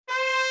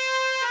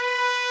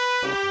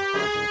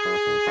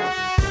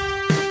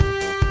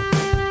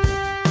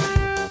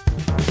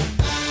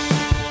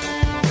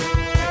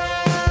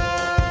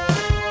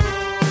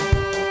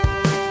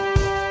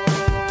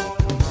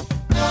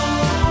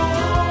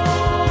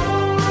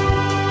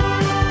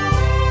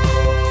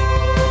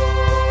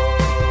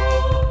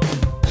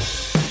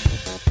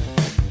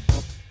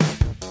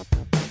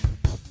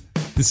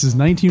This is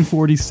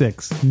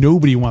 1946.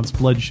 Nobody wants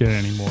bloodshed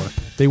anymore.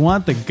 They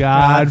want the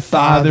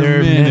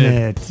Godfather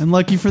Minute. And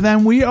lucky for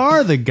them, we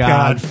are the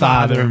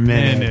Godfather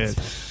Minute.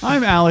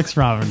 I'm Alex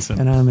Robinson.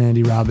 And I'm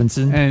Andy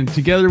Robinson. And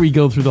together we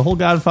go through the whole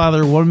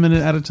Godfather 1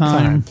 minute at a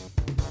time.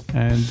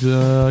 And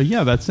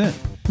yeah, that's it.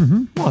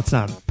 Mm-hmm. Well, it's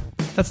not.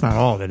 That's not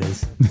all that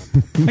is.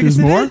 There's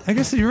more? I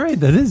guess you're right.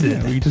 That is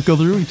it. Yeah, we just go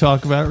through, we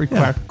talk about it,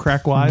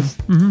 crack wise.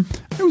 Mm-hmm.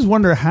 I always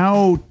wonder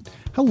how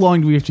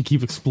long do we have to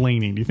keep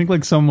explaining? Do you think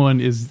like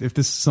if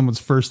this is someone's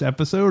first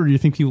episode, or do you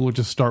think people will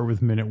just start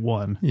with minute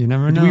one? You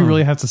never know. Do we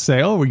really have to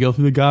say, we go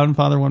through the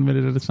Godfather 1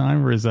 minute at a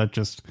time, or is that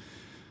just...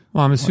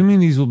 Well, I'm assuming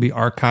these will be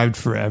archived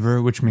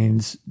forever, which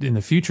means in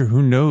the future,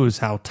 who knows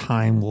how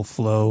time will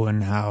flow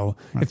and how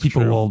if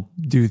people will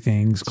do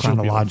things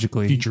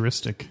chronologically.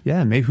 Futuristic.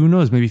 Yeah, maybe who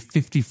knows? Maybe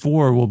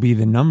 54 will be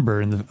the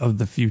number of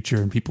the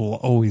future, and people will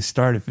always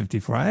start at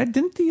 54.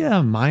 Didn't the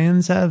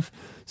Mayans have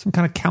some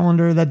kind of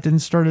calendar that didn't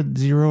start at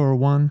 0 or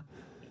 1?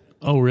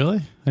 Oh,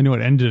 really? I knew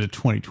it ended at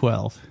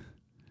 2012.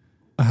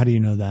 How do you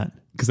know that?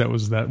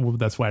 Because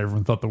that's why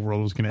everyone thought the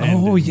world was going to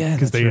end. Oh, yeah,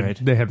 because right.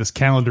 They had this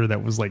calendar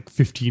that was like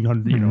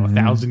 1,500,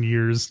 1,000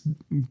 years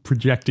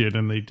projected,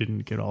 and they didn't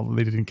get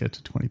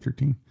to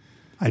 2013.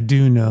 I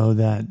do know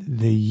that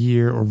the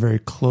year, or very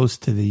close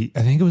to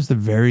I think it was the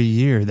very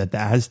year that the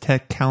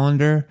Aztec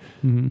calendar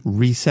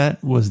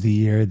reset was the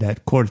year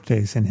that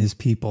Cortes and his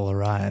people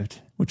arrived,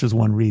 which was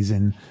one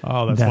reason.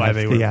 Oh, that's why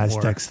the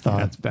Aztecs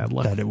thought bad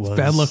luck. That it was. It's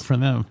bad luck for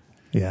them.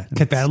 Yeah.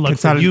 Bad luck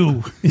for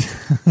you.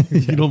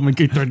 You don't make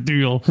it a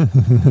deal.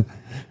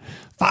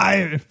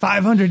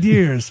 500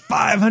 years,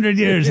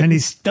 and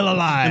he's still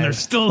alive. And they're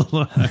still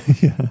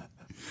alive. Yeah.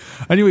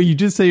 Anyway, you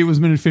did say it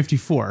was minute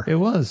 54. It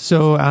was.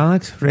 So,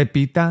 Alex,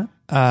 repita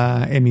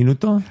el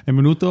minuto. El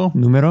minuto.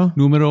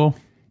 Número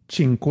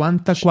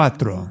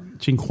 54.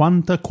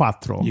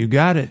 54. You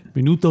got it.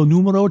 Minuto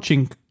número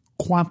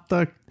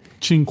 54.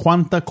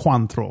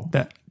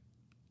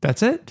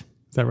 That's it?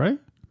 Is that right?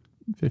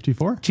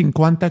 54?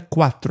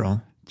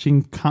 54.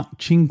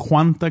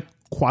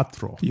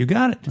 54. You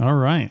got it. All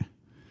right.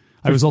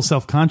 I was all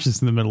self-conscious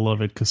in the middle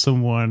of it because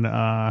someone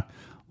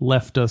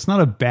left us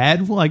I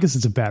guess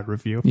it's a bad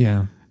review.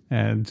 Yeah.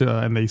 And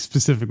they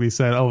specifically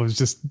said, it was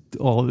just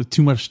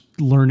too much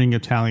learning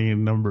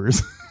Italian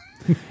numbers.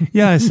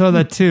 Yeah, I saw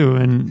that too,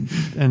 and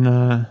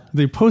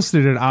they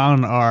posted it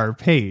on our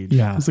page.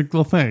 Yeah, I was like,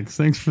 well, thanks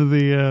for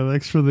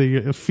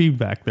the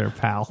feedback there,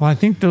 pal. Well, I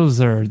think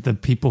those are the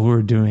people who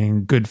are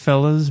doing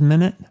Goodfellas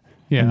Minute.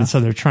 Yeah, and so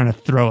they're trying to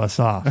throw us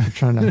off. They're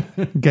trying to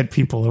get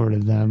people over to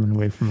them and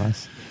away from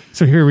us.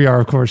 So here we are,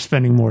 of course,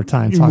 spending more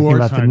time talking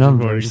about the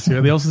numbers. Yeah,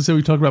 they also said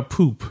we talked about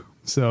poop.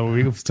 So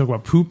we talk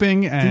about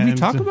pooping. And did we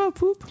talk about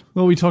poop?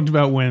 Well, we talked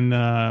about when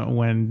now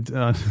we're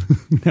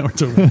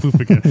talking about poop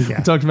again. Yeah.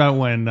 We talked about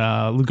when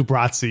Luca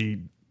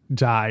Brasi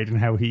died and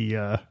how he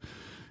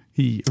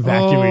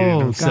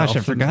evacuated himself. Gosh, I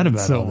forgot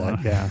about all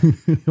that. Yeah.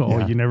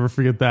 Yeah. You never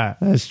forget that.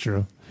 That's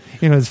true.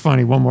 It's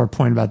funny. One more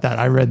point about that.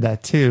 I read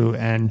that too,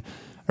 and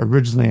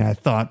originally I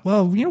thought,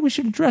 we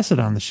should address it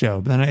on the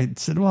show. But then I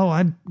said,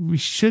 we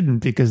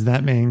shouldn't, because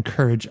that may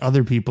encourage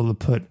other people to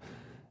put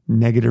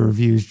negative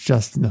reviews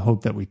just in the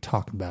hope that we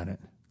talk about it.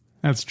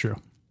 That's true.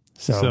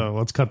 So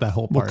let's cut that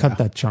whole part out. We'll cut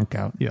that chunk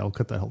out. Yeah, we'll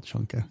cut that whole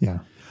chunk out. Yeah.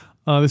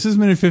 This is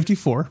minute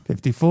 54.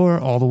 54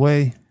 all the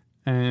way.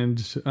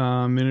 And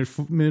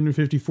minute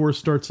 54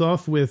 starts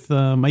off with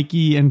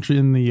Mikey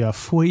entering the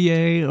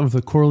foyer of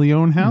the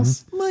Corleone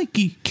house. Mm-hmm.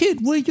 Mikey,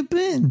 kid, where you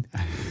been?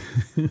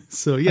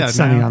 So yeah,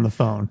 Sonny on the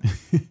phone.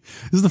 This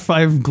is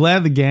I'm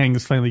glad the gang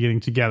is finally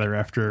getting together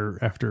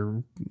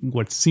after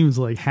what seems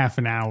like half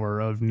an hour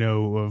of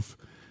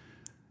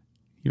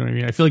you know what I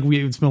mean? I feel like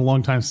it's been a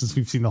long time since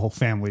we've seen the whole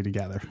family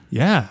together.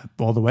 Yeah,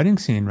 all the wedding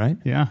scene, right?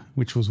 Yeah,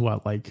 which was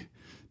like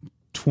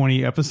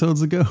 20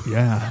 episodes ago.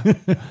 Yeah.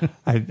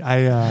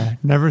 I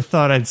never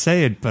thought I'd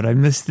say it, but I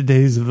missed the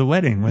days of the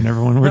wedding when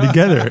everyone were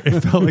together.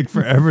 It felt like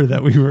forever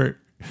that we were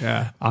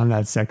on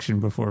that section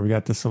before we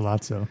got to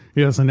Sollozzo.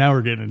 Yeah, so now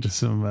we're getting into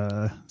some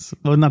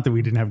not that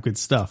we didn't have good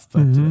stuff,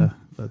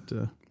 but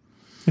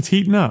it's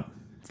heating up,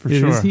 for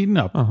sure. It is heating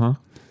up. Uh-huh.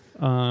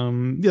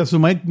 So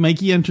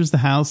Mikey enters the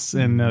house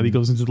and he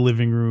goes into the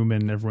living room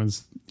and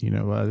everyone's,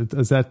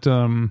 is that,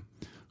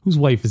 whose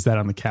wife is that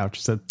on the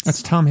couch?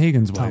 That's Tom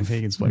Hagen's wife. Tom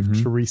Hagen's wife,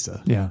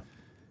 Teresa. Yeah.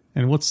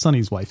 And what's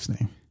Sonny's wife's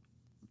name?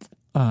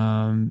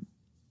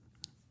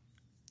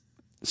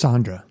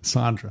 Sandra. That's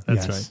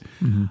right.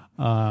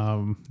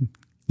 Mm-hmm.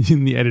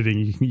 In the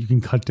editing, you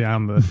can cut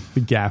down the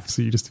gaff,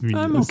 so you just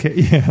immediately... I'm okay,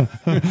 yeah.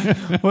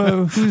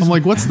 I'm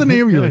like, what's the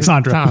name? You're like,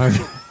 Sandra.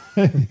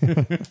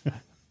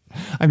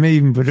 I may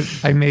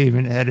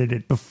even edit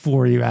it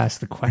before you ask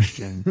the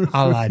question,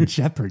 a la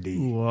Jeopardy.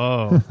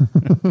 Whoa.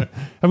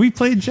 Have we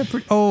played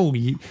Jeopardy? Oh,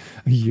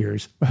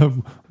 years.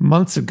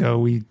 Months ago,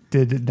 we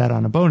did that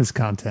on a bonus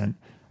content.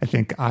 I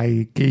think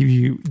I gave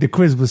you, the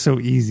quiz was so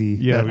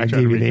easy that I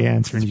gave you the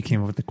answer and you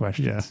came up with the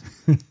questions.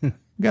 Yeah. We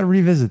got to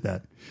revisit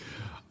that.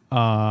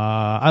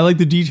 I like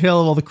the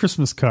detail of all the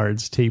Christmas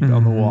cards taped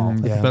on the wall.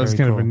 That was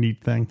kind of a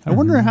neat thing. I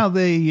wonder how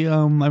they,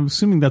 I'm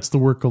assuming that's the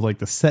work of like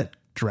the set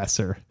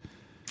dresser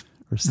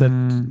or set.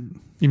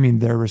 You mean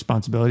their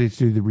responsibility to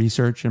do the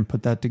research and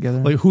put that together?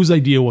 Like whose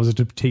idea was it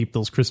to tape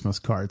those Christmas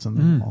cards on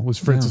the wall? Was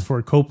Francis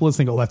Ford Coppola's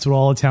thing? Oh, that's what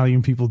all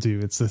Italian people do.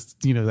 It's this,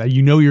 you're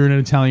in an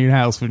Italian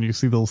house when you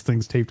see those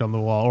things taped on the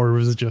wall, or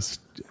was it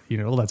just,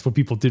 that's what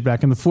people did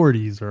back in the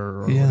 40s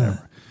or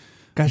whatever.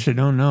 Gosh, I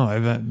don't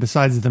know.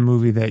 Besides the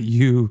movie that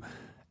you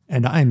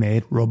and I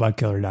made,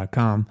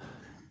 robotkiller.com,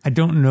 I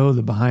don't know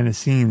the behind the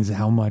scenes,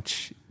 how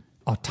much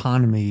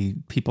autonomy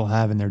people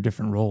have in their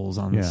different roles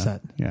on the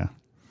set. Yeah.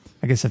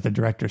 I guess if the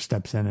director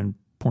steps in and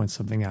points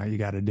something out, you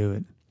got to do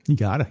it. You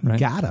gotta. Right? You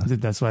gotta.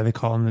 That's why they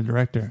call him the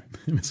director.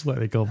 That's why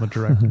they call him the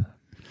director.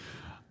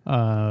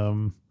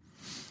 Well,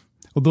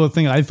 the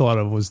thing I thought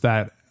of was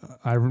that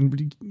I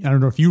don't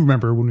know if you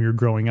remember when we were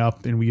growing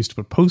up and we used to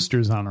put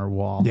posters on our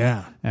wall.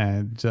 Yeah.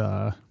 And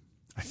I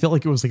felt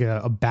like it was like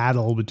a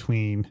battle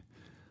between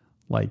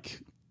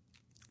like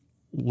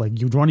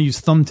you'd want to use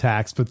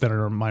thumbtacks, but then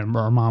our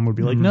mom would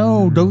be like,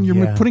 no, don't,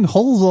 you're putting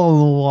holes all on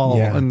the wall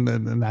and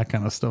that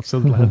kind of stuff. So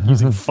like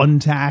using fun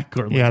tack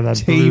or like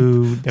tape.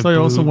 So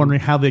I'm also wondering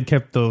how they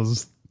kept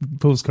those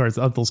postcards,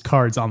 those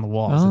cards on the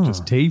wall. Is it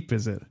just tape?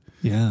 Is it?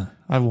 Yeah.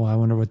 I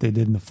wonder what they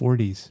did in the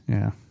 40s.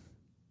 Yeah.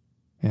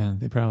 Yeah,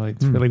 they probably...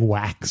 It's like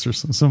wax or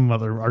some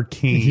other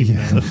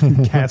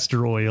arcane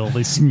castor oil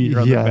they smear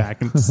on their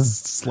back and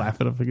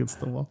slap it up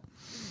against the wall.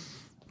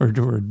 Or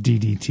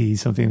DDT,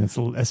 something that's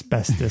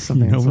asbestos.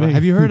 Something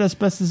have you heard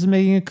asbestos is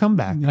making a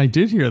comeback? I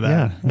did hear that.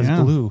 Yeah,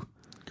 that's blue.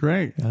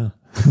 Great. Yeah.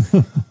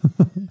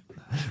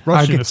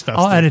 Russian asbestos.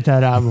 I'll edit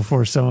that out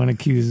before someone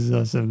accuses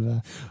us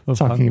of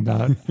talking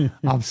about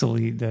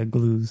obsolete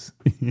glues.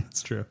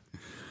 It's true.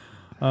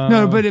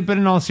 No, but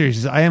in all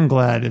seriousness, I am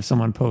glad if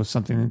someone posts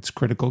something that's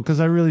critical because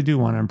I really do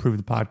want to improve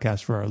the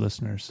podcast for our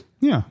listeners.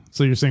 Yeah.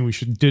 So you're saying we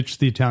should ditch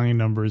the Italian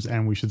numbers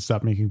and we should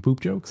stop making poop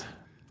jokes?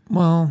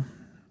 Well,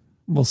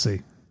 we'll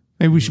see.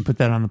 Maybe we should put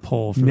that on the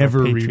poll. For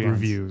never read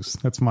reviews.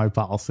 That's my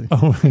policy.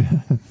 Oh,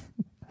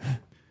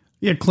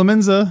 yeah.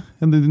 Clemenza,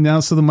 and then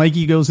now so the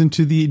Mikey goes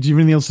into the. Do you have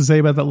anything else to say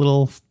about that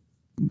little?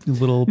 No,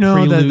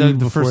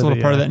 the first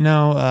little part of that.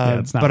 No,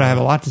 but I have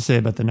a lot to say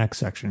about the next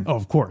section. Oh,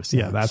 of course,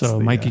 yeah. That's so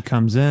Mikey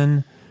comes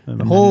in,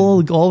 and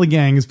all the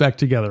gang is back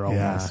together.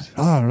 Almost.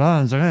 They're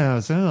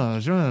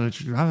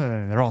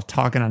all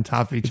talking on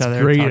top of each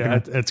other. Great,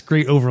 it's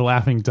great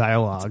overlapping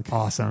dialogue.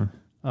 Awesome.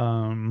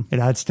 It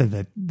adds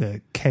to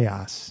the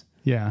chaos.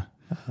 Yeah.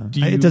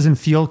 It doesn't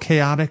feel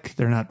chaotic.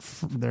 They're not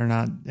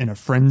in a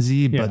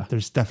frenzy, but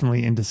there's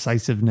definitely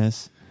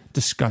indecisiveness,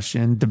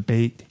 discussion,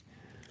 debate.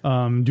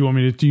 Do you want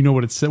me to? Do you know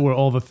what it's? What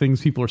all the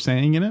things people are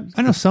saying in it?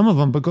 I know some of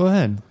them, but go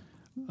ahead.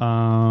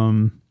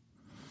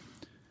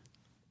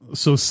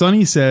 So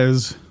Sonny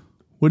says,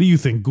 "What do you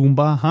think,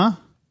 Goomba? Huh?"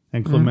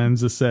 And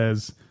Clemenza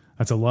says,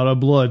 "That's a lot of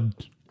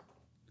blood.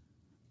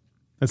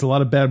 That's a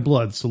lot of bad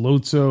blood."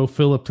 Solozzo,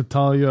 Philip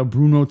Tattaglia,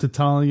 Bruno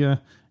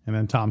Tattaglia, and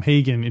then Tom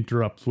Hagen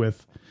interrupts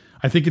with,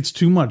 "I think it's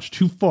too much,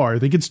 too far. I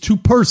think it's too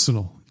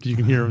personal." You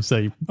can hear him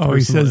say, "Oh,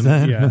 he says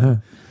that." Yeah.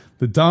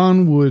 The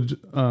Don would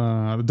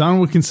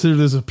consider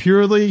this a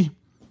purely,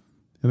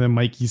 and then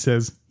Mikey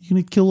says, "You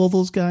gonna kill all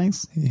those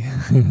guys?" Yeah.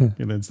 And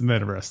then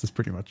the rest is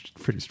pretty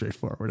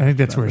straightforward. I think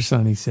that's where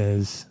Sonny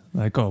says,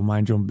 like, "Oh,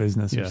 mind your own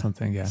business" or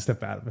something. Yeah,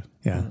 step out of it.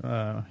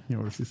 Yeah.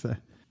 What does he say?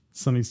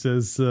 Sonny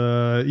says,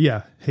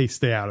 hey,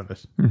 stay out of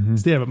it. Mm-hmm.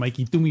 Stay out of it,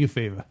 Mikey. Do me a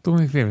favor.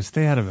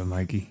 Stay out of it,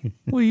 Mikey.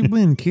 Where you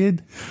been,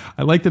 kid?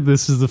 I like that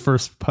this is the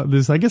first.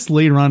 I guess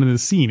later on in the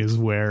scene is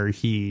where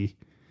he.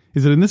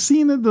 Is it in this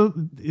scene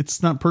that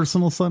it's not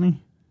personal, Sonny?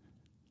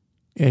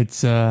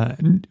 It's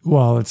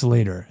it's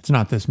later. It's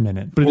not this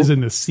minute, but it is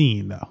in this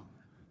scene though.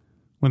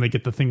 When they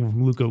get the thing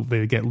from Luca,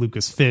 they get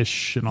Lucas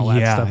Fish and all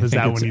that stuff. Is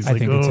that when he's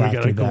like, "Oh, we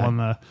gotta go on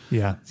the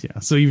yeah."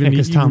 So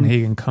because Tom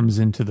Hagen comes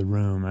into the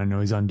room, I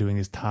know he's undoing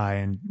his tie,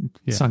 and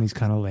Sonny's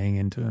kind of laying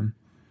into him.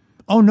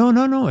 Oh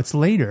no! It's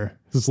later.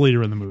 It's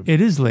later in the movie.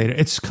 It is later.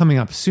 It's coming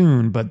up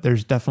soon, but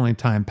there's definitely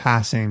time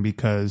passing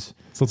because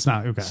it's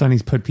not okay.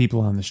 Sonny's put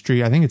people on the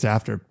street. I think it's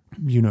after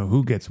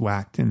who gets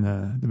whacked in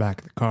the back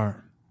of the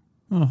car.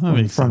 Oh, that makes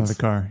in front sense. of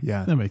the car.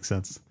 Yeah, that makes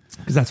sense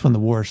because that's when the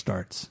war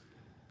starts.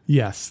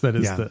 Yes, that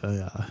is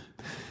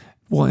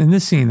Well, in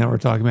this scene that we're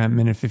talking about,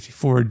 minute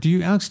 54, do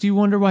you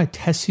wonder why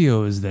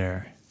Tessio is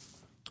there?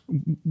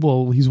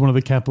 Well, he's one of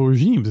the Capo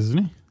regimes, isn't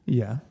he?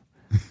 Yeah.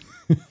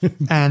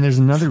 And there's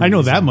another reason. I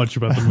know that much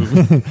about the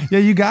movie. Yeah,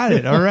 you got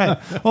it. All right.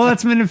 Well,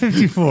 that's minute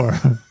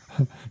 54.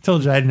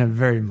 Told you I didn't have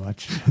very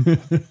much.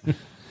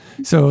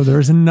 So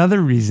there's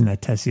another reason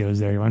that Tessio is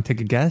there. You want to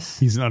take a guess?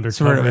 He's an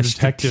undercover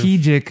detective.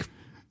 Strategic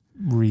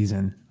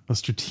reason. A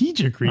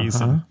strategic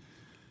reason?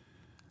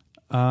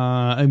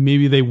 And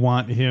maybe they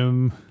want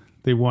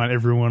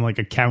everyone like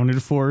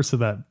accounted for so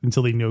that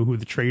until they know who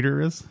the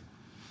traitor is.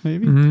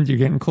 Maybe You're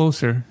getting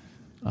closer.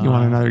 You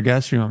want another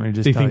guess, or you want me to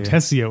just they tell think you?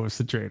 Tessio is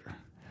the traitor.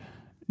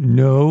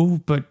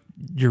 No, but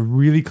you're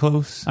really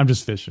close. I'm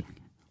just fishing.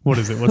 What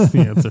is it? What's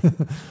the answer?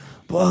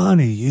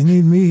 Barney, you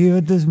need me here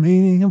at this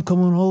meeting? I'm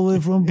coming all the way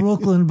from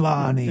Brooklyn,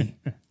 Barney.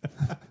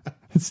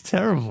 It's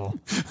terrible.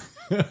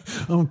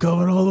 I'm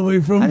coming all the way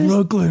from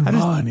Brooklyn,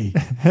 Barney.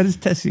 How does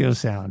Tessio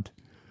sound?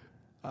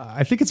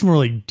 I think it's more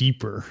like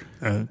deeper.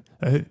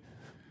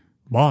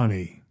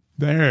 Barney.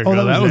 There you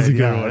go. That was a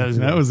good one.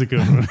 That was a good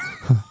one.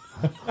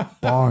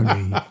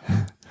 Barney.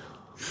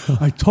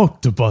 I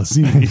talked to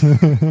Bazzini.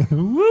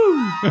 Woo!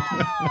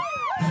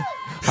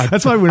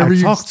 That's why whenever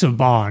you talked to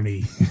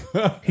Barney,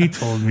 he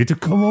told me to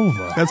come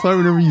over. That's why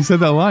whenever you said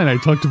that line, I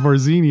talked to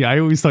Barzini, I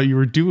always thought you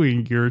were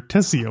doing your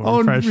Tessio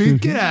impression.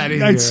 Get out of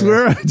here. I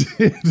swear I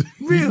did.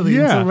 Really?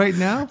 Yeah. Until right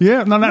now?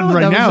 Yeah, not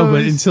right now,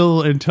 always...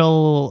 but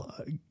until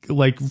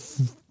like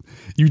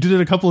you did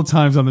it a couple of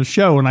times on the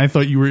show, and I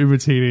thought you were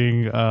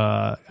imitating.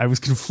 I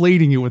was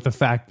conflating it with the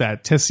fact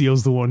that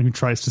Tessio's the one who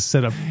tries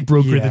to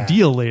broker the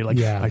deal later. Like,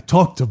 I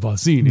talked to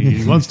Bazzini.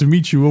 He wants to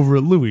meet you over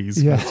at Louis.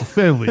 Yeah, it's a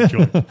family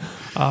joint.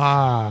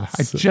 I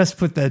just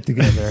put that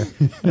together.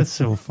 That's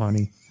so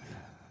funny.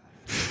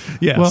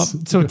 Yes. Well,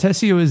 so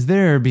Tessio is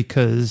there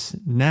because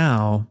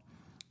now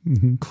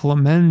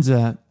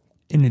Clemenza,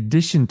 in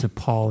addition to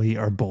Paulie,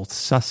 are both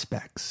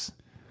suspects.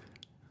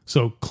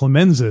 So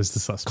Clemenza is the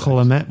suspect.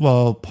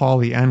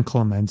 Paulie and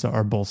Clemenza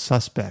are both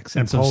suspects,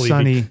 and so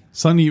Paulie,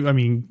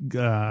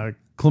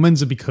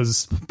 Clemenza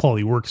because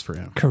Paulie works for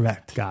him.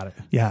 Correct. Got it.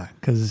 Yeah,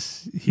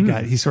 because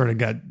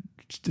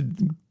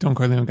Don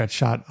Corleone got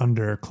shot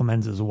under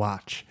Clemenza's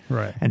watch.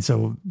 Right. And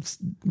so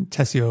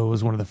Tessio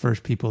was one of the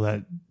first people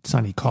that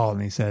Sonny called,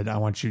 and he said, "I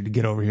want you to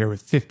get over here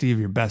with 50 of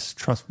your best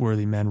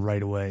trustworthy men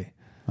right away."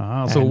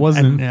 So it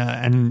wasn't.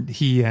 And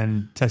he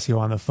and Tessio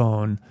on the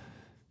phone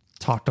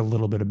talked a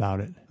little bit about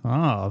it.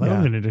 Oh, that would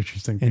have been an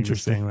interesting thing.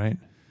 Interesting, right?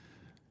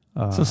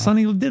 So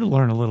Sonny did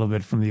learn a little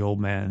bit from the old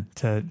man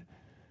to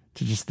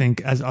just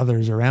think as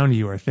others around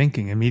you are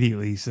thinking.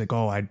 Immediately, he's like,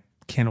 "Oh, I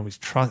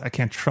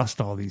can't trust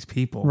all these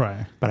people,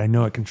 right? But I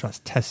know I can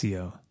trust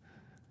Tessio."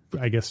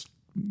 I guess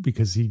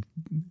because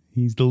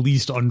he's the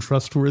least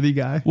untrustworthy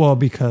guy. Well,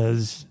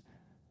 because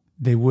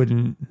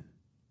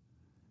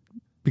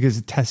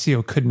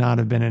Tessio could not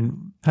have been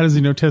in. How does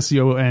he know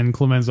Tessio and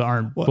Clemenza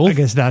aren't both? I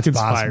guess that's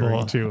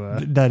possible.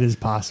 That is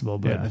possible,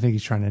 but I think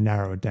he's trying to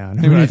narrow it down.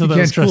 If you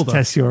can't trust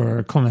Tessio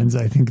or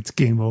Clemenza, I think it's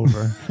game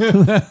over.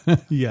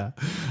 Yeah.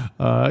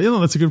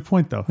 That's a good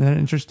point, though. Isn't that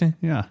interesting?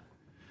 Yeah.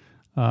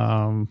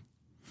 And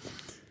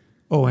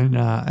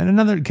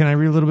another. Can I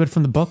read a little bit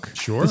from the book?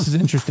 Sure. This is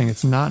interesting.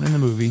 It's not in the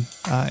movie.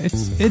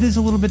 It is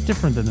a little bit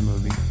different than the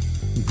movie.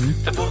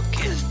 Mm-hmm. The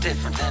book is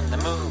different than the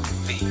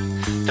movie.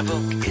 The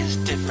book is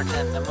different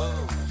than the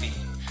movie.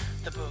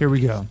 Here we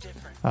go.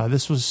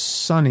 This was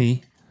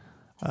Sonny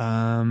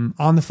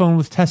on the phone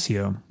with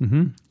Tessio.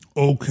 Mm-hmm.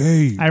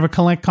 Okay. I have a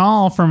collect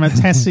call from a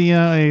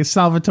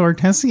Salvatore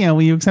Tessio.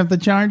 Will you accept the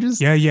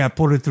charges? Yeah,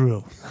 put it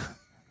through.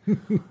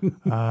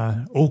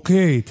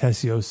 Okay,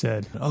 Tessio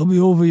said. I'll be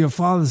over your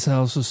father's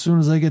house as soon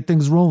as I get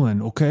things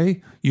rolling,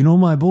 okay? You know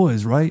my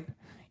boys, right?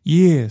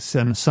 Yeah,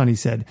 Sonny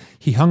said.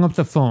 He hung up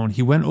the phone.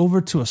 He went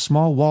over to a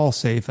small wall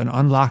safe and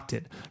unlocked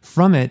it.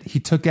 From it, he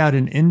took out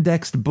an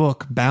indexed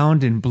book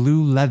bound in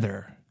blue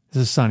leather.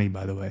 This is Sonny,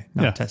 by the way,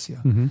 not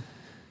Tessio. Mm-hmm.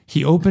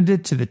 He opened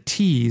it to the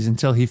T's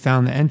until he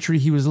found the entry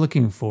he was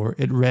looking for.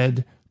 It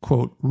read,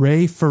 quote,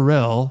 Ray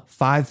Farrell,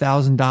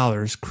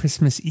 $5,000,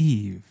 Christmas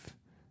Eve.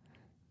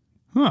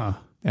 Huh.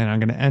 And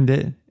I'm going to end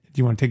it. Do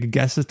you want to take a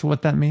guess as to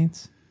what that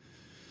means?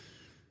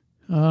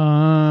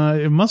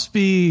 It must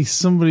be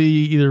somebody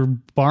either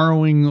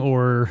borrowing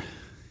or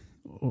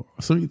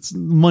so it's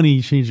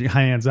money changing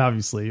hands,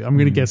 obviously. I'm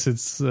going to guess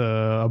it's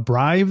a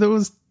bribe that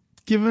was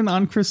given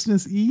on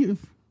Christmas Eve.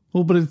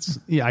 Well, but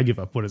I give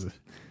up. What is it?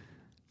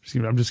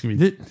 I'm just going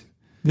to be...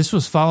 This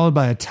was followed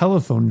by a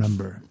telephone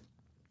number.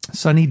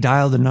 Sonny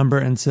dialed the number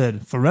and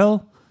said,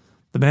 Farrell?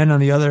 The man on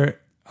the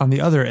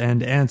other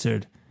end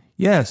answered.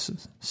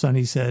 Yes,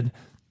 Sonny said.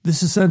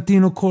 This is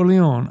Santino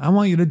Corleone. I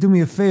want you to do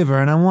me a favor,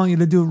 and I want you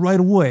to do it right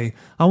away.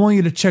 I want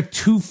you to check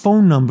 2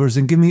 phone numbers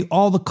and give me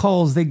all the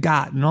calls they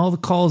got and all the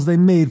calls they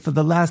made for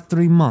the last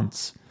 3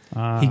 months.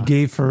 He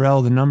gave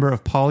Farrell the number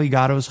of Paulie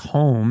Gatto's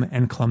home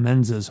and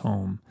Clemenza's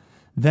home.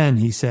 Then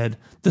he said,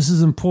 this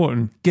is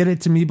important. Get it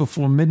to me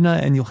before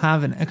midnight, and you'll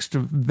have an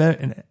extra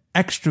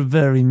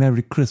very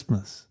Merry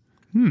Christmas.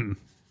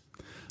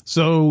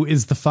 So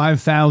is the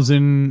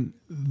 5,000...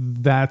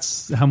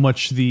 That's how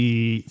much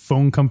the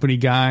phone company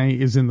guy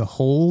is in the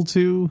hole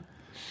to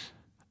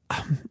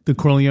the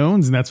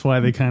Corleones, and that's why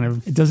they kind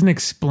of... It doesn't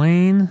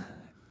explain.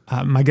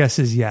 My guess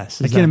is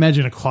yes. I can't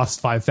imagine it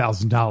costs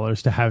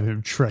 $5,000 to have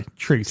him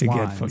trace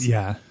lines.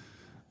 Yeah.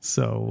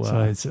 So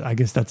I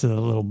guess that's a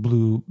little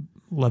blue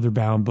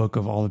leather-bound book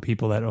of all the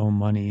people that owe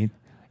money.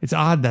 It's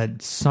odd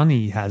that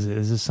Sonny has it.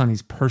 Is this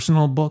Sonny's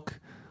personal book,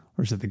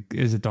 Or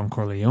is it Don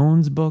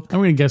Corleone's book? I'm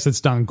going to guess it's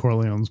Don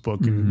Corleone's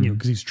book, and,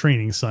 because he's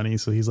training Sonny,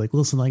 so he's like,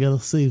 listen, I got a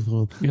safe.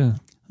 I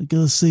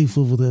got a safe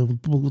over there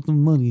with the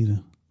money.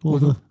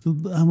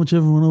 How much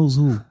everyone owes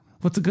who.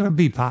 What's it going to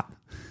be, Pop?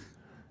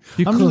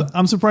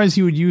 I'm surprised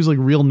he would use like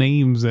real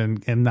names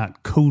and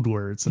not code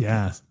words.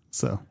 Yeah.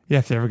 So yeah,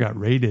 if they ever got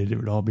raided, it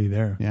would all be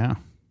there. Yeah.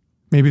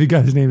 Maybe the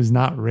guy's name is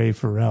not Ray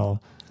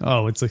Farrell.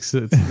 Oh, it's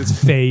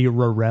Faye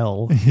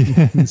Rarell.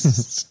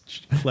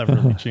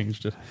 Cleverly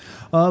changed it.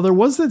 There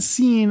was that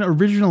scene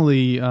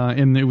originally,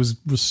 and it was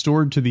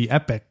restored to the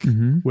Epic,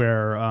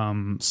 where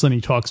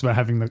Sonny talks about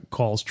having the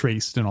calls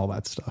traced and all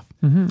that stuff.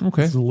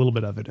 Okay, there's a little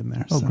bit of it in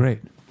there. Oh, so. Great.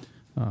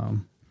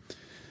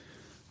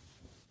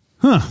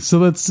 So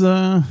that's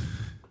yeah,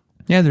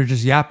 they're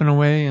just yapping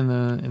away in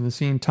the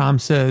scene. Tom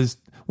says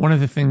one of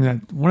the things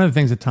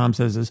that Tom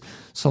says is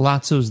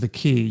Sollozzo's the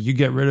key. You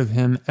get rid of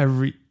him,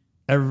 every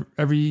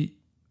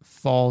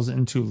falls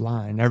into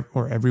line,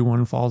 or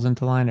everyone falls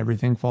into line,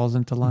 everything falls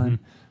into line.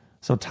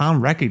 So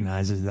Tom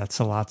recognizes that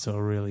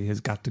Sollozzo really has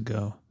got to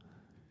go.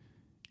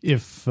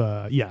 If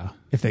they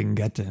can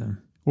get to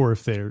him, or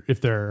if they're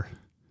as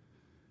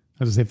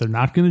I say, if they're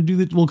not going to do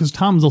the, well, because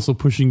Tom's also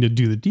pushing to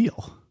do the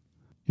deal.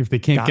 If they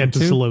can't get to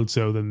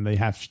Sollozzo, then they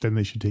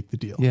should take the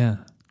deal. Yeah.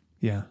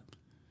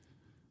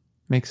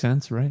 Makes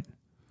sense, right?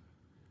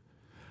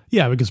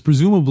 Yeah, because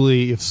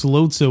presumably if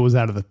Sollozzo was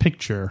out of the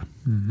picture,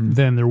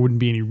 then there wouldn't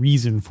be any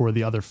reason for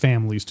the other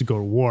families to go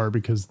to war,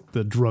 because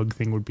the drug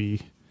thing would be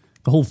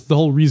the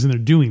whole reason they're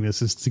doing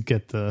this is to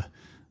get the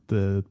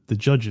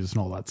judges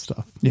and all that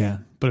stuff. Yeah.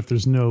 But if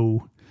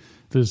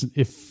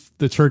if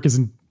the Turk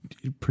isn't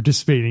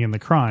participating in the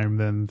crime,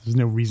 then there's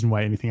no reason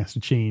why anything has to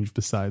change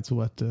besides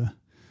what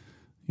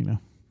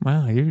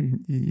Wow,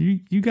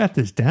 you got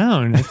this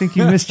down. I think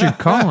you missed your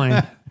calling,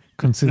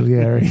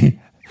 consigliere.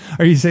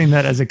 Are you saying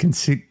that as a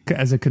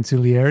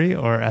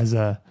consigliere or as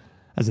a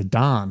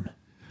don?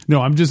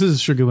 No, this is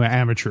strictly my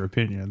amateur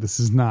opinion. This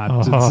is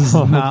not.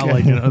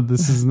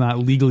 This is not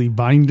legally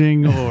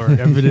binding or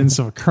evidence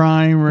of a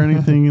crime or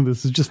anything.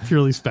 This is just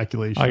purely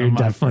speculation. Oh, you're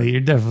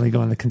definitely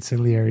going the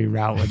consigliere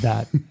route with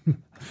that.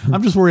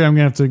 I'm just worried I'm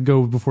gonna have to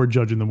go before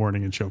judge in the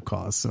morning and show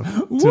cause. So,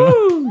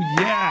 woo,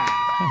 yeah.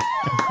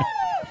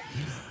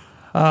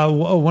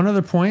 One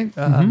other point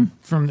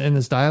from in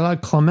this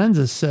dialogue,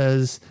 Clemenza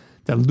says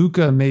that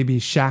Luca may be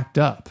shacked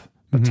up,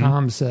 but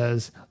Tom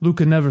says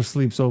Luca never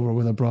sleeps over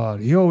with a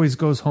broad. He always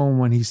goes home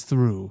when he's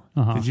through.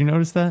 Did you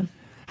notice that?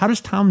 How does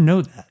Tom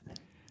know that?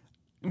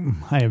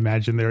 I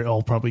imagine they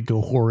all probably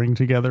go whoring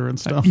together and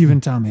stuff.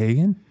 Even Tom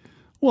Hagen?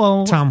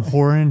 Well, Tom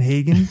Horan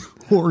Hagen?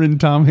 Horan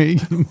Tom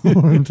Hagen.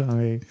 Horan Tom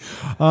Hagen.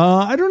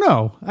 I don't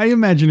know. I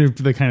imagine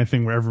it's the kind of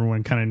thing where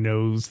everyone kind of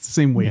knows the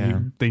same way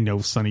they know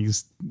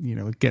Sonny's,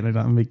 getting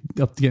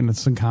into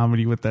some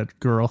comedy with that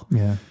girl.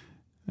 Yeah.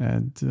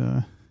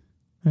 And,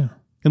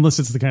 unless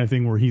it's the kind of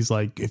thing where he's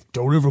like,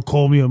 don't ever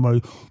call me at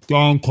my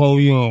Don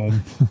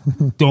Corleone.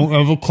 Don't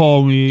ever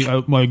call me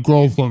at my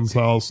girlfriend's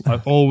house. I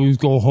always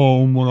go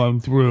home when I'm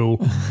through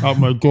at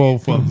my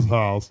girlfriend's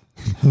house.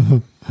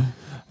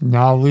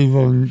 Now leave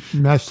a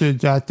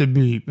message at the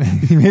beep.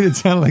 He made it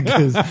sound like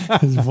his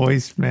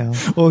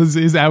voicemail. Well,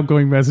 his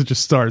outgoing message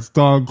just starts,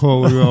 Don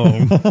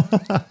Corleone.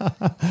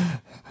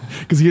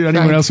 Because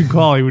anyone else could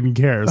call, he wouldn't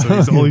care. So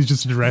he's always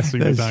just addressing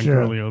the Don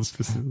Corleone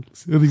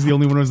specifically. At least the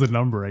only one who has the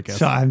number, I guess.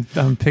 So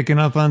I'm picking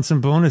up on some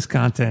bonus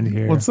content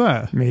here. What's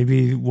that?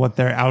 Maybe what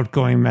their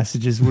outgoing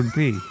messages would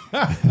be.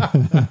 All right, you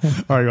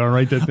want to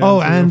write that down?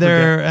 Oh, and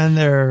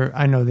their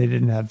I know they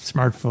didn't have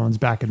smartphones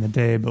back in the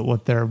day, but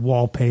what their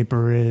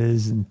wallpaper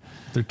is and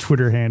their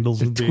Twitter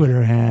handles would be.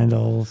 Twitter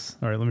handles.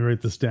 All right, let me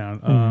write this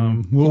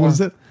down. What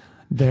was it?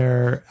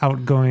 Their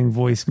outgoing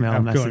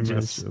voicemail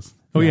messages.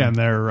 Oh, yeah, and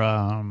their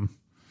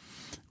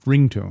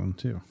ringtone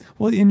too.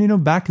 Well,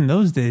 and back in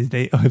those days,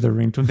 the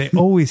ringtone, they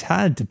always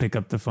had to pick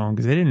up the phone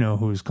because they didn't know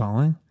who was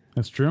calling.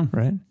 That's true,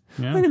 right?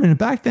 Yeah. Wait a minute.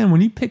 Back then,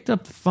 when you picked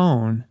up the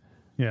phone,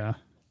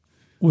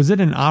 was it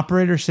an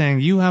operator saying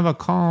you have a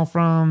call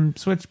from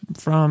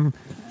Dustin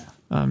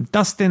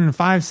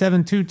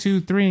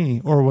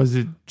 57223, or was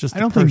it just? I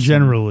don't think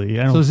generally.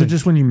 So is it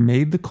just when you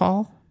made the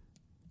call?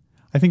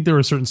 I think there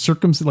were certain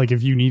circumstances, like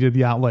if you needed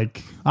the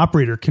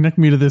operator, connect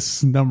me to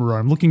this number.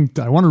 I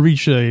want to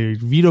reach a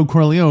Vito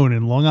Corleone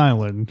in Long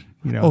Island.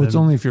 It's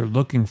only if you're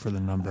looking for the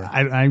number.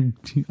 I don't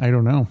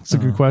know. It's a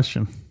good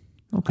question.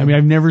 Okay. I mean,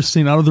 I've never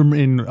seen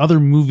in other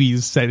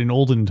movies set in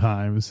olden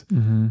times,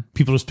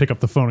 people just pick up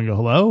the phone and go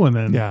hello, and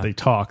then they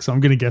talk. So I'm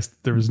going to guess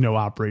there was no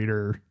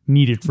operator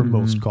needed for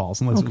most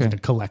calls, unless it was like a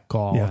collect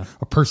call,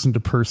 a person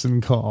to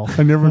person call.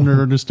 I never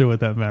understood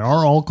what that meant.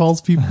 Are all calls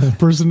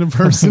person to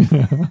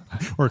person,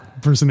 or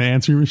person to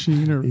answering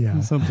machine,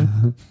 or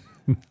something?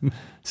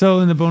 So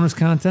in the bonus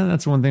content,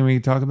 that's one thing we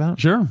can talk about.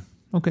 Sure.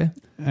 Okay.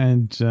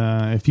 And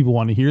if people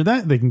want to hear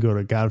that, they can go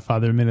to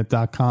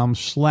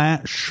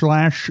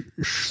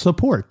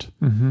godfatherminute.com/support.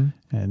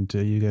 And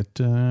you get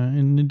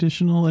an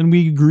additional, and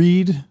we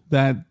agreed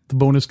that the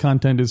bonus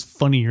content is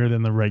funnier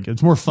than the regular.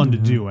 It's more fun to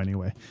do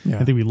anyway.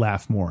 I think we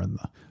laugh more in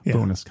the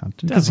bonus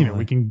content. Because,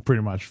 we can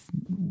pretty much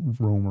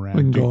roam around.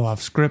 We can go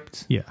off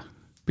script. Yeah.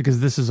 Because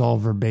this is all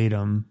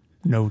verbatim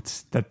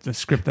notes, that the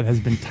script that has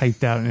been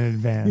typed out in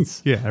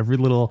advance. Yeah, every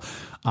little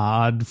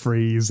odd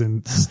phrase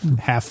and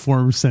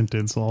half-formed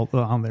sentence all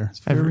on there.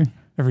 It's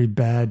Every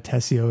bad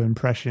Tessio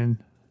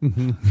impression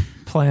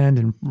planned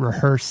and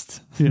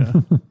rehearsed. Yeah.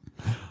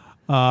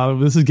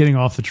 This is getting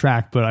off the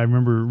track, but I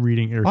remember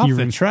reading or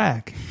hearing the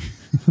track.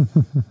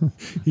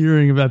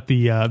 hearing about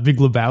the Big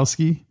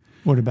Lebowski.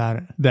 What about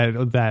it?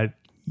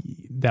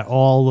 That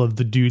all of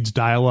the dude's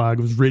dialogue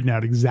was written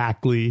out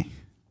exactly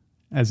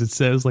as it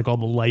says, like all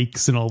the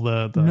likes and all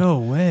the no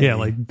way. Yeah,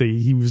 like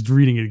he was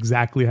reading it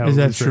exactly how. Is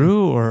it that was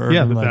true or urban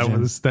yeah?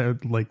 legend?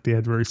 That like they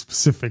had very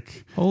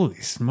specific. Holy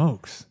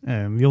smokes!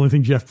 And the only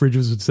thing Jeff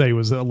Bridges would say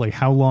was like,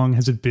 how long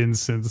has it been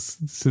since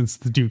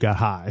the dude got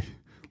high?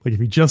 Like if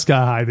he just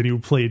got high, then he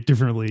would play it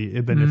differently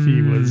than if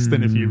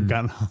he had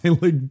gotten high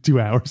like 2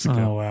 hours ago.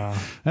 Oh wow,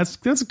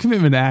 that's a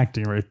commitment to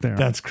acting right there.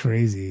 That's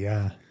crazy.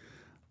 Yeah.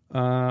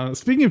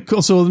 Speaking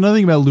of, so another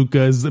thing about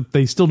Luca is that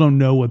they still don't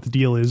know what the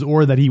deal is,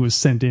 or that he was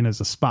sent in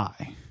as a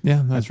spy.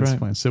 Yeah, that's right.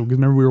 Point. So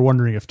remember, we were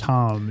wondering if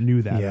Tom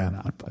knew that or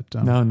not.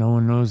 But no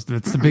one knows.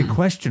 That's the big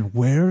question.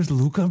 Where's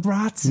Luca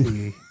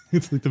Brasi?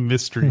 It's like the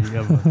mystery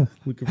of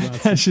Luca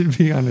Brasi. That should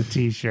be on a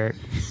T-shirt.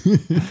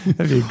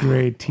 That'd be a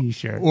great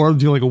T-shirt. Or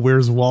do like a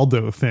Where's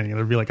Waldo thing, and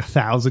there'd be like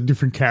 1,000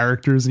 different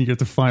characters, and you get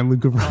to find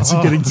Luca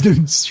Brasi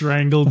getting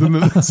strangled in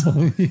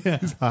the yeah.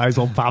 his eyes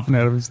all popping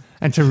out of his.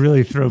 And to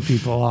really throw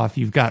people off,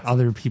 you've got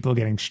other people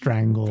getting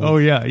strangled. Oh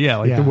yeah,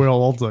 like the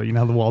Waldo. You know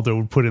how the Waldo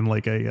would put in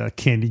like a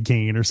candy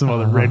cane or some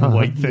other red and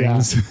white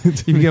things. Yeah.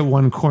 You get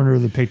one corner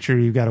of the picture,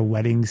 you've got a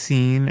wedding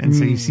scene, and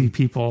so you see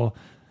people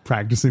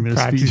practicing their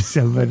speech.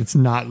 But it's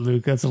not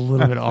Luca. It's a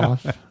little bit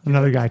off.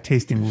 Another guy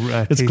tasting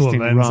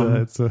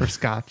rum or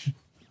scotch.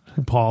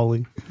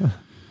 Paulie.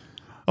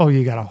 Oh,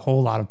 you got a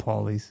whole lot of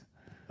Paulies.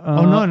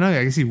 No.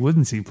 I guess you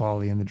wouldn't see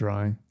Paulie in the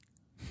drawing.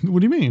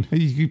 What do you mean?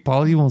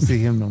 Paulie, you won't see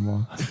him no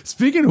more.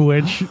 Speaking of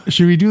which,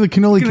 should we do the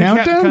cannoli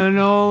countdown?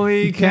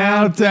 Cannoli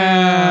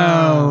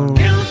countdown.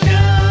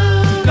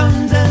 Countdown.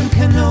 Guns and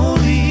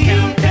cannoli.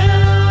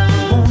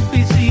 Countdown. Won't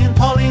be seeing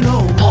Paulie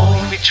no more.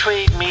 Paulie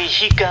betrayed me.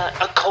 He got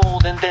a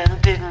cold and then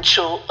didn't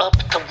show up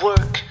to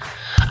work.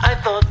 I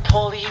thought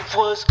Paulie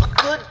was a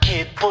good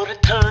kid, but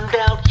it turned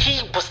out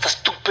he was the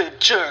stupid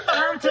jerk.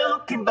 I'm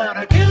talking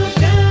about a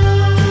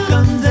countdown.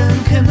 Guns and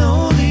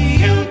cannoli.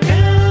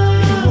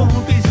 Countdown. You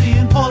won't be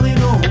seeing Paulie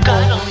no more. You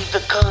gotta leave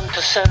the gun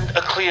to send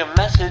a clear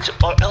message,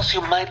 or else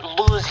you might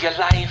lose your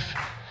life.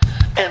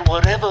 And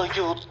whatever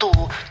you do,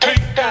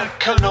 take that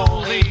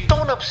cannoli.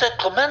 Don't upset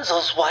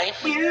Clemenza's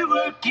wife. We're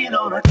working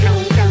on a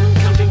countdown.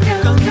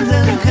 Guns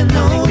and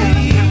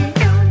cannoli.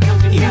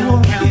 You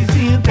won't be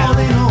seeing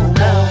Paulie no more.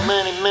 How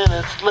many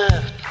minutes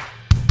left?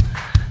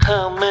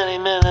 How many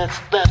minutes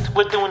left?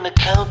 We're doing the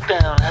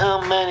countdown.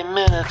 How many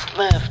minutes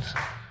left?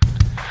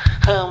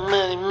 How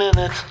many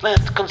minutes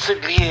left,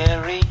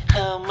 consigliere?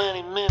 How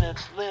many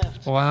minutes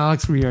left? Well,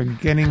 Alex, we are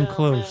getting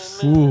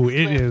close. Ooh,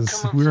 it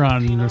is. We're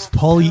on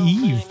Paulie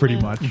Eve, pretty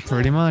much.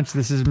 Pretty much.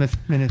 This is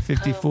minute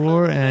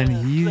 54,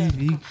 and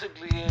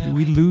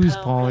we lose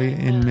Paulie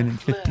in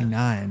minute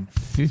 59.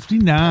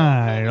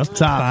 59, up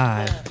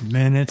top. 5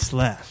 minutes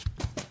left.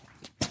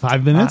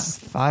 5 minutes?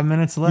 5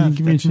 minutes left. You didn't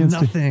give me a chance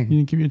nothing. You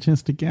didn't give me a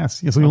chance to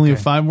guess. Yes, we only have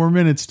 5 more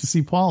minutes to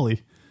see Paulie.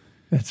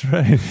 That's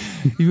right.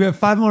 You have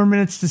 5 more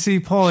minutes to see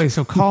Paulie,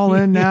 so call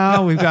in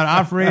now. We've got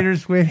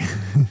operators waiting.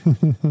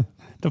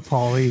 The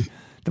Paulie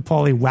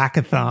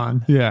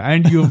whackathon. Yeah,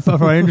 and if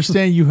I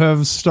understand, you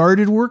have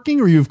started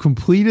working, or you've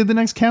completed the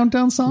next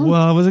countdown song?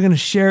 Well, I wasn't going to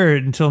share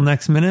it until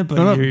next minute,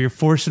 but you're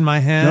forcing my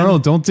hand. No,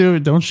 don't do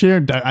it. Don't share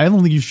it. I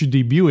don't think you should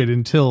debut it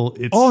until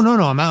it's... Oh,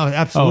 no, I'm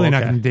absolutely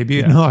not going to debut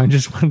it. Yeah. No, I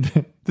just wanted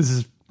to... This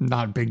is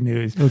not big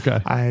news.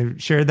 Okay. I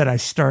shared that I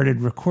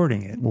started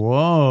recording it.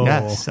 Whoa.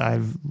 Yes,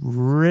 I've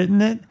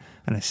written it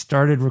and I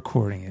started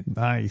recording it.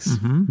 Nice.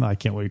 Mm-hmm. I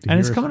can't wait to hear it. And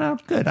it's coming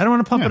out good. I don't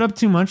want to pump it up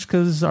too much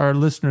because our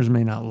listeners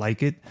may not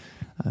like it.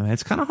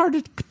 It's kind of hard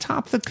to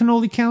top the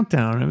cannoli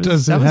countdown.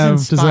 Does it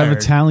have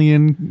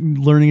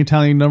learning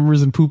Italian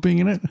numbers and pooping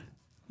in it?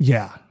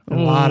 Yeah. A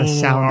lot of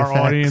sound our effects.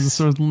 Our audience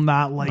does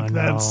not like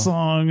that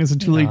song. Is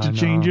it too late to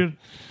change it?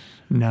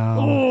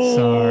 No.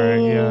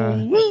 Sorry.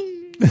 Yeah.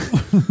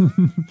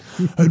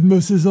 It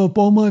messes up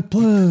all my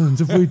plans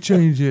if we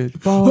change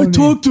it. Barney. I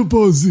talked to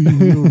Buzzy.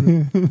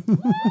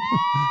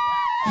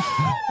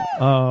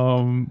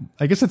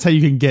 I guess that's how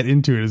you can get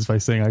into it, is by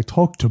saying I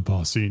talked to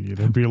Bossini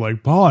and be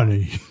like,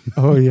 Barney.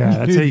 Oh yeah,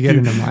 that's how you get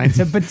into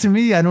mindset. But to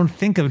me, I don't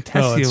think of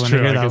Tessio when I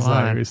hear that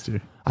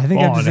line. I think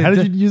Barney. How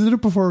did you did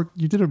it before?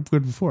 You did it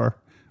good before.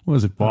 What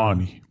was it,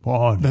 Barney?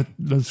 Barney.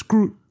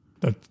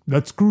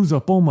 That screws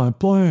up all my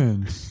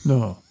plans.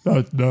 No,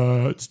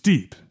 that's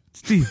deep.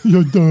 Steve.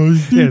 Yeah,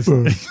 it's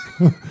deeper.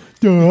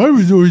 I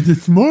was always the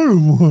smarter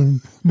one,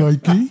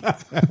 Mikey.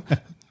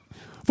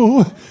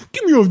 But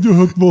give me off the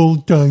hook for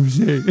old time's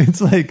sake.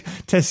 It's like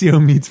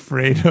Tessio meets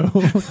Fredo.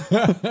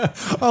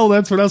 Oh,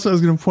 that's what else I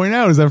was going to point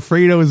out, is that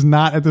Fredo is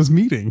not at this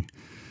meeting.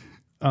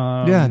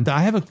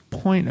 I have a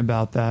point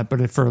about that,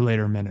 but for a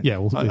later minute. Yeah,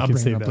 we I'll can bring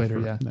save it up that later.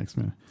 for Yeah, next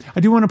minute. I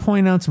do want to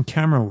point out some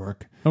camera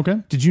work.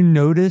 Okay. Did you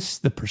notice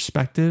the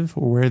perspective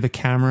or where the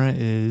camera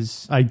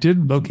is? I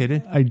did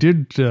located. I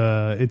did.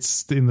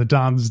 It's in the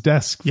Don's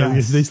desk. Yes.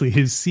 It's basically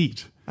his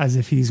seat. As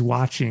if he's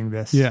watching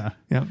this. Yeah.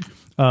 Yep.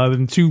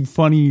 Then two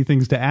funny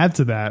things to add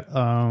to that.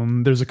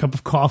 There's a cup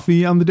of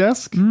coffee on the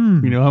desk.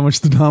 You know how much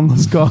the Don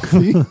loves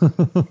coffee.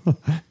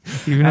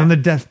 Even on the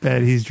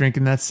deathbed, he's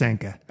drinking that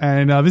Senka.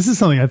 And this is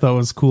something I thought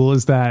was cool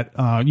is that,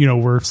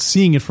 we're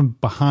seeing it from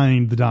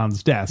behind the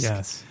Don's desk.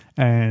 Yes.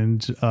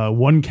 And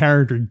one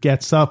character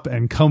gets up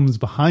and comes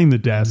behind the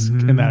desk.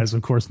 And that is,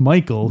 of course,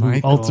 Michael, who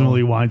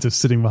ultimately winds up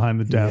sitting behind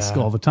the desk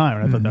all the time.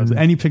 And I thought that was,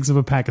 and he picks up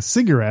a pack of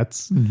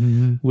cigarettes,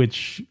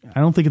 which I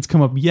don't think it's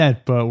come up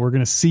yet, but we're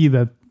going to see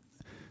that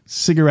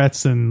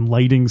cigarettes and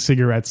lighting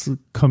cigarettes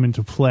come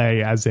into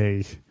play as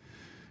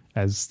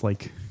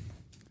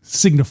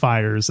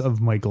signifiers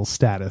of Michael's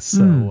status.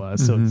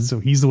 So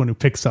he's the one who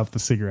picks up the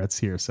cigarettes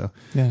here. So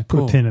Yeah, put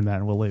cool. a pin in that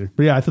and we'll later.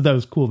 But yeah, I thought that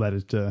was cool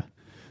that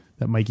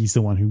that Mikey's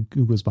the one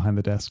who was behind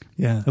the desk.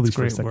 Yeah, at least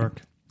for a great second.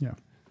 work. Yeah.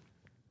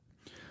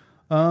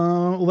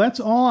 Well, that's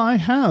all I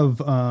have.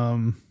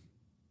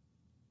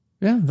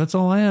 Yeah, that's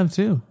all I have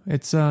too.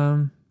 It's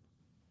a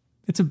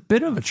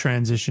bit of a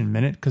transition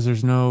minute because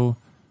you've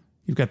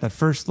got that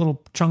first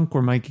little chunk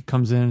where Mikey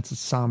comes in. It's a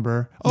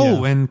somber.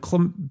 Oh, Yeah. and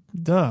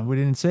we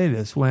didn't say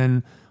this.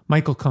 When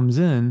Michael comes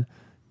in,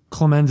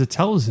 Clemenza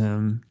tells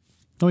him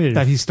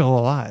that he's still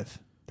alive.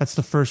 That's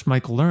the first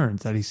Michael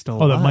learns that he's still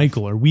alive. that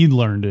Michael, or we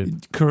learned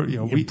it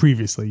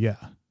previously. Yeah.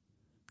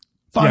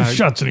 Five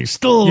shots and he's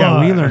still alive. Yeah,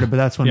 we learned it, but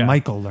that's when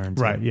Michael learned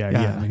it. Right,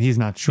 yeah. I mean, he's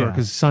not sure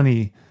because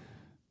Sonny,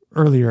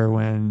 earlier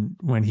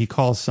when he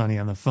calls Sonny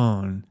on the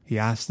phone, he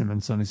asked him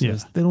and Sonny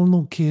says, "They don't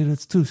know, kid.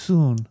 It's too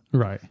soon.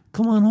 Right.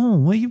 Come on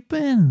home. Where you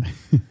been?"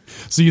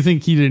 So you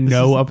think he didn't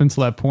know up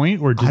until that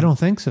point, or I don't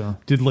think so.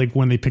 Did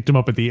when they picked him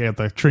up at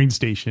the train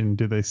station,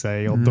 did they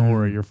say, "Oh, don't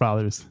worry, your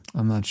father's"?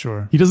 I'm not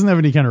sure. He doesn't have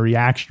any kind of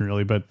reaction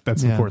really, but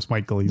that's of course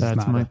Michael.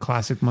 That's my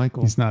classic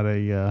Michael. He's not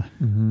a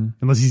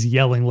unless he's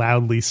yelling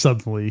loudly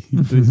suddenly.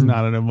 He's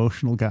not an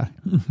emotional guy.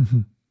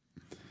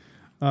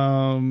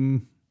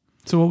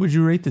 So what would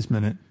you rate this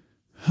minute?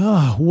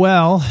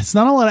 Well, it's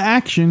not a lot of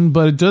action,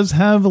 but it does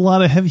have a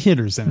lot of heavy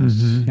hitters in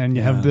it, and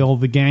you have all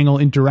the gang all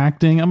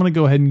interacting. I'm going to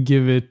go ahead and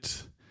give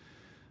it.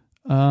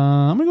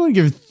 I'm going to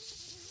give it.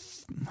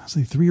 I'll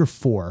say 3 or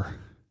 4.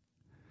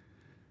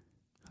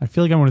 I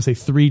feel like I want to say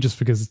 3 just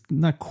because it's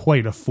not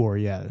quite a 4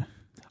 yet.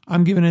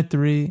 I'm giving it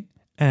 3,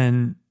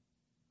 and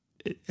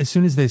as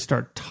soon as they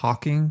start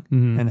talking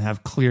and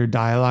have clear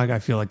dialogue, I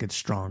feel like it's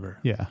stronger.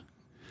 Yeah.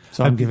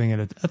 So I'm giving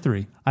it a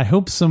 3. I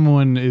hope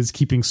someone is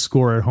keeping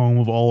score at home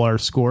of all our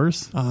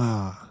scores.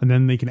 And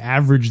then they can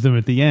average them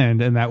at the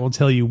end, and that will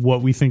tell you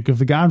what we think of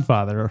The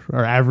Godfather.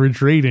 Our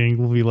average rating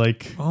will be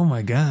like... Oh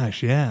my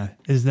gosh, yeah.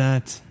 Is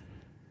that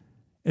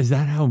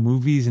how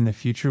movies in the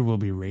future will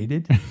be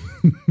rated?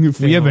 If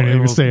we have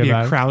anything to say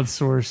about it.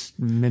 Crowdsourced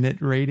minute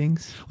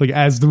ratings? Like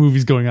as the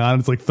movie's going on,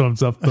 it's like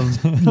thumbs up,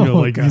 thumbs.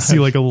 You see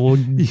like a little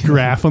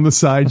graph on the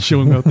side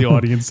showing out the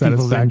audience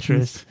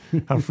satisfaction.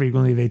 How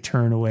frequently they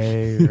turn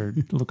away or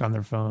look on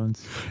their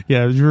phones.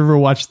 Yeah, did you ever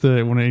watch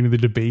any of the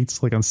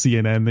debates like on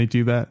CNN? They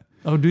do that.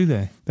 Oh, do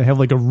they? They have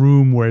like a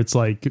room where it's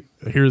like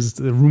here's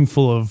a room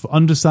full of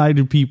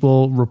undecided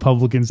people,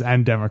 Republicans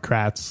and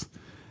Democrats,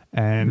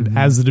 and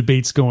as the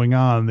debate's going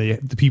on, the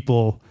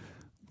people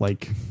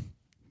like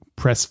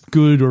press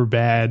good or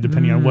bad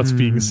depending on what's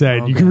being said.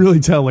 Okay. You can really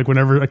tell like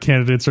whenever a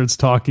candidate starts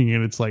talking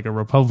and it's like a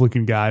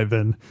Republican guy,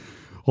 then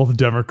all the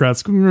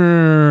Democrats, all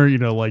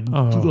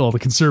the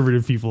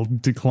conservative people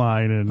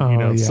decline,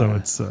 and so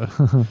it's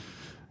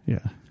yeah.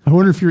 I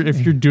wonder if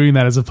you're doing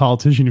that as a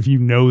politician, if you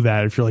know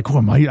that, if you're like,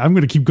 I'm going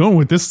to keep going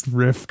with this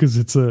riff because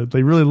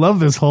they really love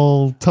this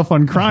whole tough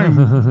on crime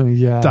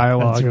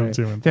dialogue I'm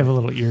doing. They have a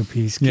little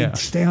earpiece.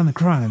 Stay on the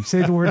crime.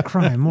 Say the word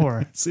crime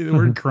more. Say the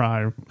word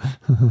crime.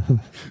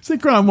 Say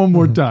crime one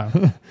more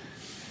time.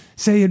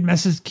 Say it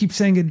messes. Keep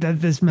saying it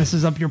that this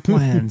messes up your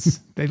plans.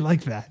 They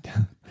like that.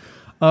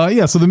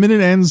 So the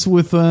minute ends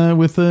with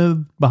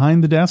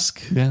behind the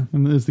desk. Yeah,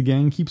 and as the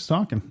gang keeps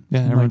talking.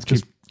 Yeah, everyone's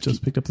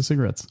just picked up the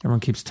cigarettes. Everyone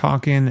keeps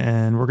talking,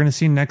 and we're going to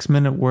see next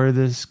minute where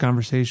this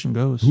conversation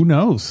goes. Who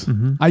knows?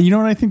 You know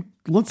what I think?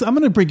 I'm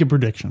going to break a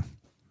prediction.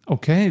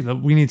 Okay,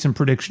 we need some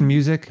prediction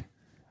music.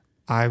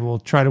 I will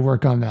try to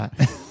work on that.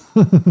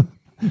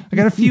 I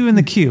got a few in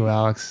the queue,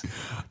 Alex.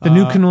 The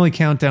new cannoli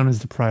countdown is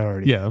the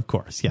priority. Yeah, of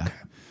course. Yeah. Okay.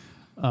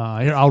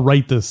 Here, I'll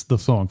write the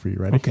song for you.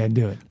 Ready? Okay,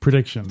 do it.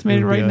 Prediction. Let's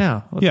make it right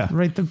now. Let's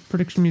write the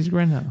prediction music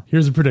right now.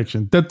 Here's a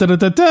prediction. Da, da, da,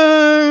 da,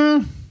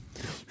 da.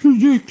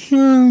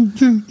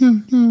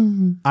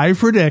 I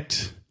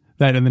predict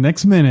that in the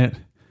next minute,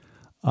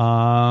 they're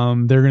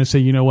going to say,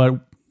 you know what,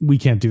 we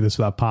can't do this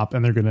without Pop,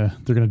 and they're going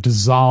to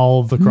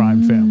dissolve the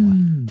crime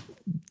family.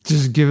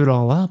 Just give it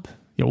all up.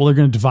 Yeah, well, they're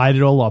going to divide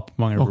it all up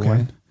among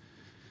everyone. Okay.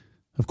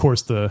 Of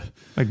course,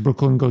 like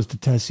Brooklyn goes to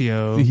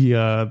Tessio,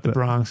 the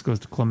Bronx goes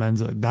to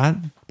Clemenza, that.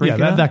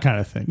 That kind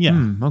of thing.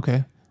 Yeah.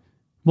 Okay.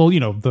 Well, you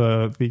know,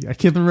 the I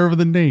can't remember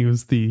the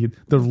names. The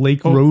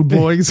Lake Road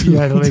Boys.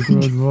 Yeah, the Lake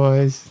Road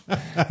Boys.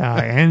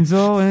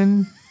 Enzo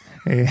and...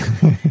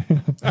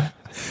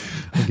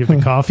 I'll give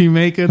the coffee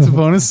maker to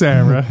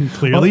Bonasera. He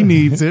clearly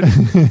needs it.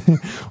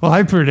 Well,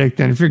 I predict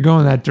then if you're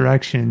going that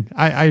direction,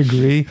 I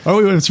agree. Oh,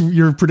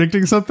 you're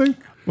predicting something?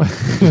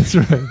 That's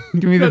right.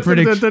 Give me the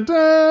prediction.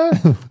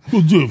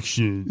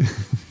 Prediction.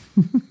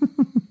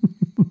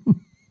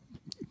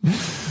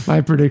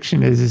 My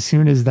prediction is as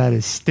soon as that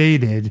is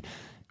stated,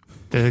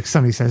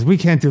 somebody says, we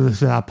can't do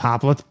this without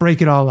Pop. Let's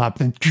break it all up.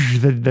 Then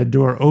the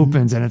door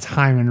opens and it's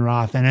Hyman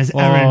Roth and his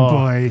errand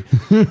boy.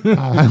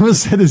 I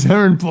almost said his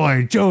errand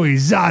boy, Joey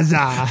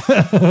Zaza.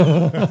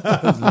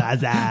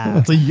 Zaza.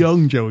 It's a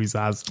young Joey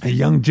Zaza. A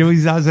young Joey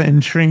Zaza in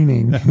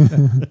training.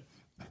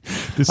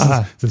 This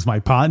is my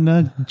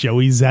partner,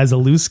 Joey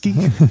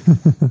Zazalewski.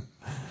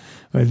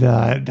 But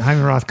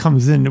Hyman Roth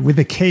comes in with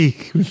a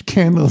cake with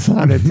candles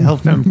on it to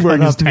help them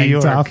cut up New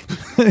York.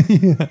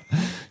 Yeah.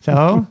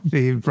 So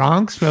the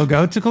Bronx will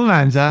go to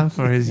Clemenza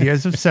for his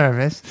years of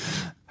service.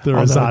 The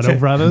Rosado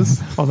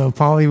brothers. Although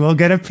Paulie will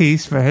get a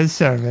piece for his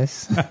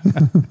service.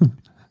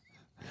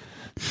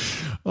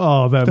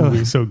 Oh, that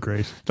movie's so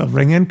great. They'll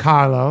bring in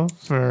Carlo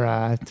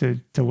for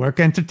to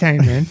work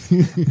entertainment.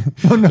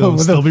 They'll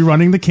still be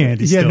running the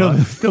candy store.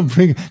 Yeah,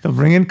 they'll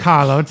bring in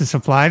Carlo to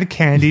supply the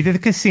candy to the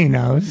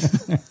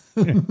casinos.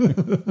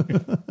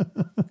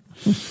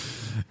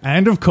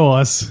 And of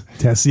course,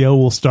 Tessio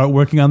will start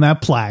working on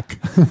that plaque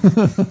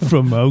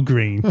from Mo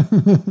Green.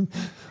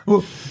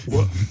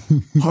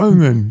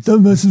 Hyman, that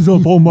messes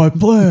up all my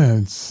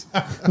plans.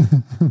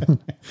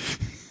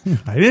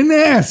 I didn't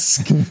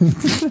ask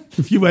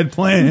if you had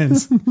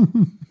plans.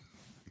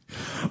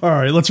 All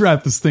right, let's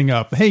wrap this thing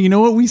up. Hey, you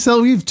know what? We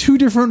have 2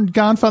 different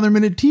Godfather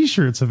Minute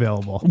t-shirts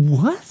available.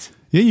 What?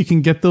 Yeah, you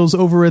can get those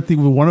over at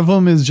one of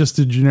them is just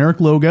a generic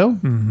logo,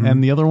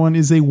 and the other one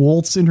is a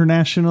Waltz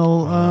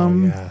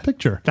International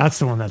picture. That's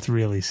the one that's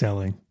really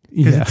selling.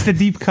 Yeah. It's the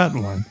deep cut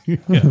one. Yeah,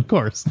 of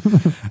course.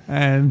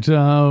 And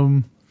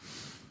so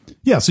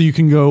you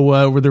can go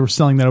where they were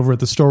selling that over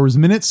at the Star Wars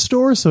Minute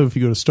store. So if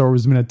you go to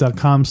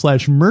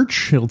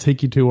starwarsminute.com/merch, it'll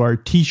take you to our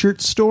t-shirt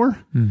store.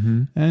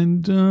 Mm-hmm.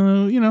 And,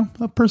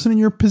 a person in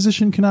your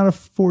position cannot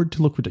afford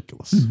to look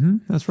ridiculous. Mm-hmm.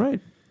 That's right.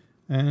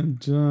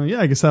 And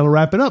I guess that'll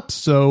wrap it up.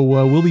 So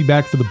we'll be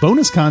back for the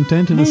bonus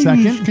content in a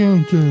second.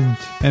 And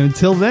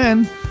until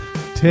then,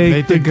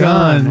 take the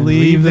gun,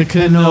 leave the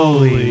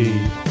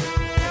cannoli.